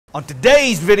On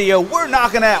today's video, we're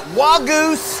knocking out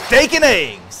Wagyu steak and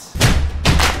eggs.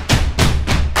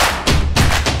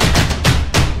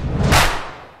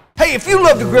 Hey, if you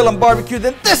love to grill and barbecue,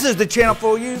 then this is the channel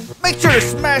for you. Make sure to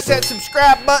smash that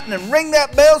subscribe button and ring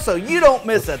that bell so you don't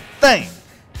miss a thing.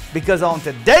 Because on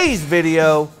today's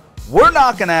video, we're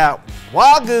knocking out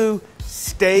Wagyu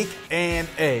steak and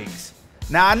eggs.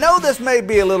 Now, I know this may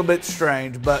be a little bit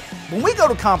strange, but when we go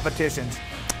to competitions,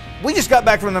 we just got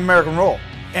back from the American Roll.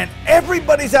 And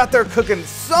everybody's out there cooking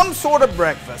some sort of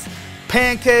breakfast.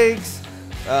 Pancakes,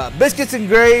 biscuits and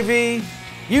gravy,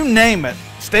 you name it,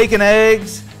 steak and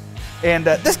eggs. And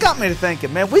this got me to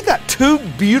thinking, man, we got two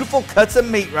beautiful cuts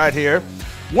of meat right here.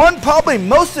 One probably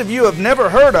most of you have never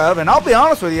heard of, and I'll be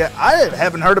honest with you, I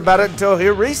haven't heard about it until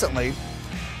here recently.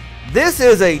 This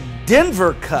is a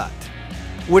Denver cut,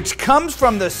 which comes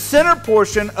from the center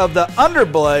portion of the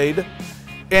underblade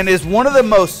and is one of the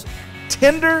most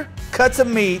tender cuts of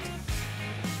meat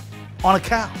on a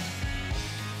cow.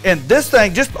 And this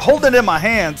thing, just hold it in my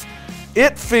hands,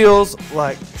 it feels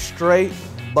like straight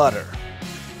butter.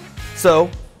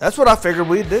 So that's what I figured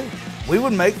we'd do. We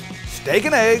would make steak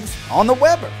and eggs on the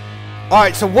Weber. All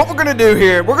right, so what we're gonna do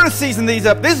here, we're gonna season these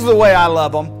up. This is the way I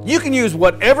love them. You can use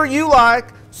whatever you like,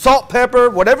 salt, pepper,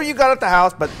 whatever you got at the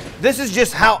house, but this is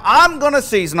just how I'm gonna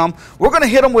season them. We're gonna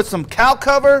hit them with some cow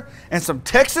cover and some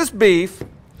Texas beef.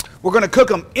 We're going to cook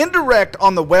them indirect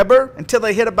on the Weber until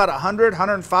they hit about 100,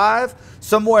 105,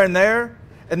 somewhere in there.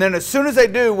 And then as soon as they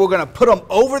do, we're going to put them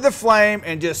over the flame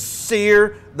and just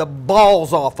sear the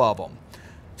balls off of them.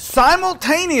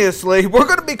 Simultaneously, we're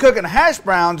going to be cooking hash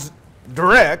browns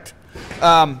direct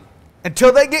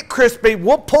until they get crispy.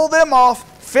 We'll pull them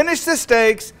off, finish the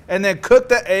steaks, and then cook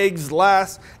the eggs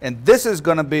last. And this is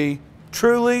going to be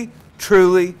truly,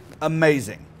 truly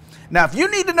amazing. Now, if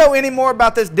you need to know any more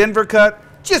about this Denver cut,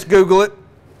 just Google it.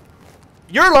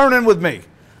 You're learning with me.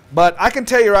 But I can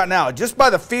tell you right now, just by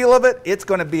the feel of it, it's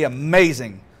going to be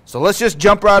amazing. So let's just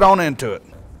jump right on into it.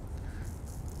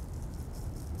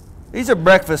 These are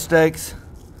breakfast steaks,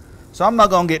 so I'm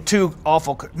not going to get too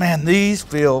awful. Man, these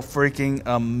feel freaking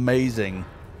amazing.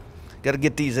 Got to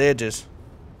get these edges.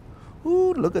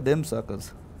 Ooh, look at them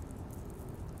suckers.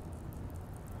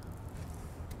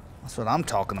 That's what I'm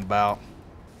talking about.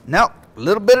 Now, a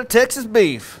little bit of Texas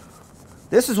beef.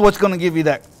 This is what's going to give you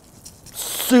that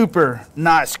super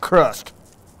nice crust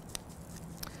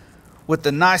with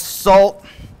the nice salt,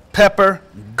 pepper,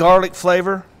 garlic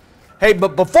flavor. Hey,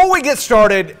 but before we get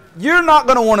started, you're not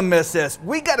going to want to miss this.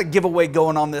 We got a giveaway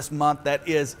going on this month that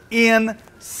is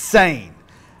insane.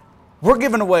 We're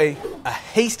giving away a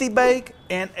Hasty Bake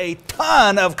and a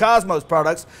ton of Kosmos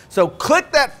products. So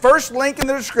click that first link in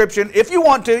the description if you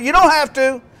want to. You don't have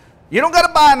to. You don't got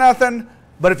to buy nothing.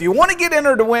 But if you want to get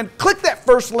entered to win, click that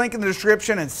first link in the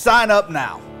description and sign up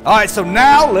now. All right, so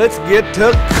now let's get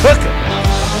to cooking.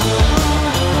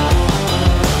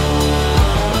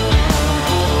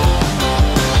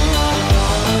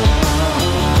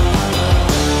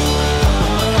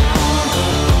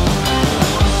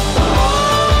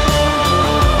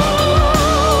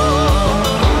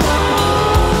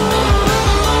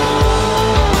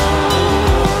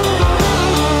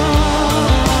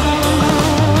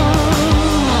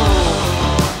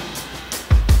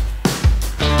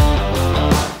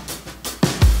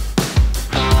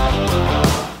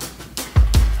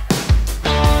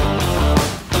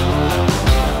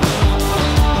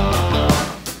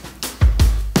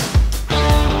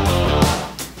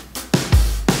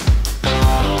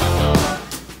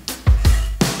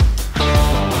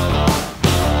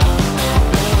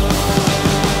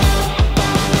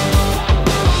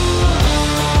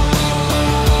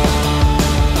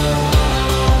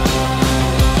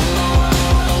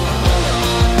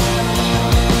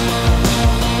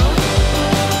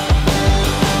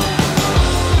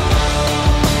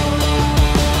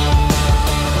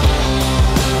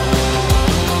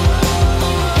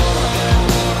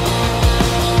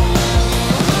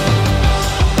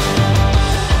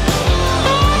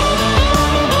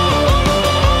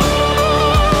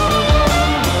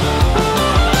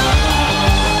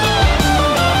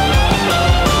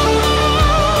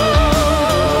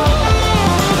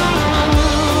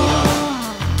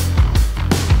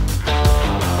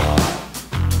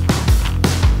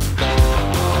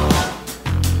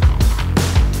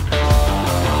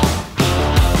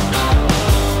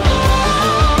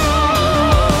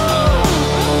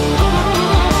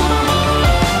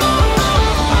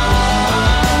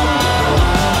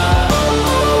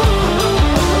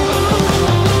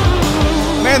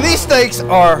 steaks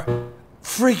are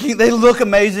freaking, they look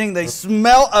amazing. They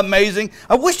smell amazing.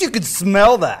 I wish you could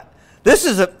smell that. This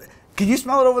is a, can you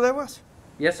smell it over there, Wes?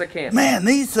 Yes, I can. Man,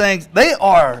 these things, they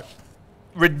are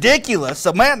ridiculous.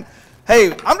 So, man,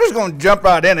 hey, I'm just going to jump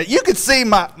right in it. You can see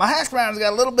my hash browns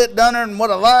got a little bit doner than what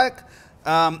I like.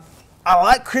 I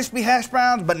like crispy hash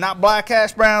browns, but not black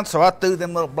hash browns, so I threw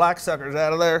them little black suckers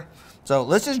out of there. So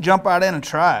let's just jump right in and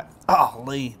try it. Oh,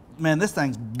 Lee, man, this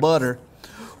thing's butter.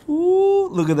 Ooh,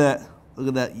 look at that. Look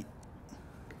at that.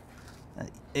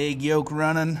 That egg yolk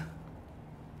running.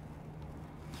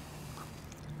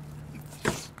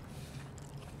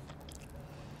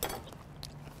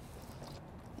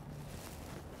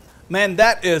 Man,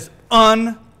 that is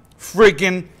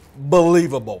unfreaking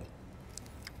believable.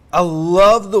 I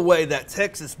love the way that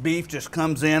Texas beef just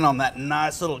comes in on that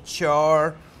nice little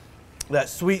char, that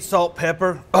sweet salt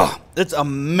pepper. Oh, it's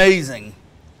amazing.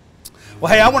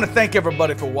 Well, hey, I want to thank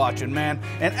everybody for watching, man.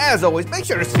 And as always, make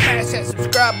sure to smash that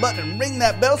subscribe button and ring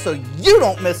that bell so you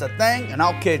don't miss a thing. And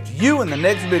I'll catch you in the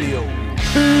next video.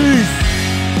 Peace.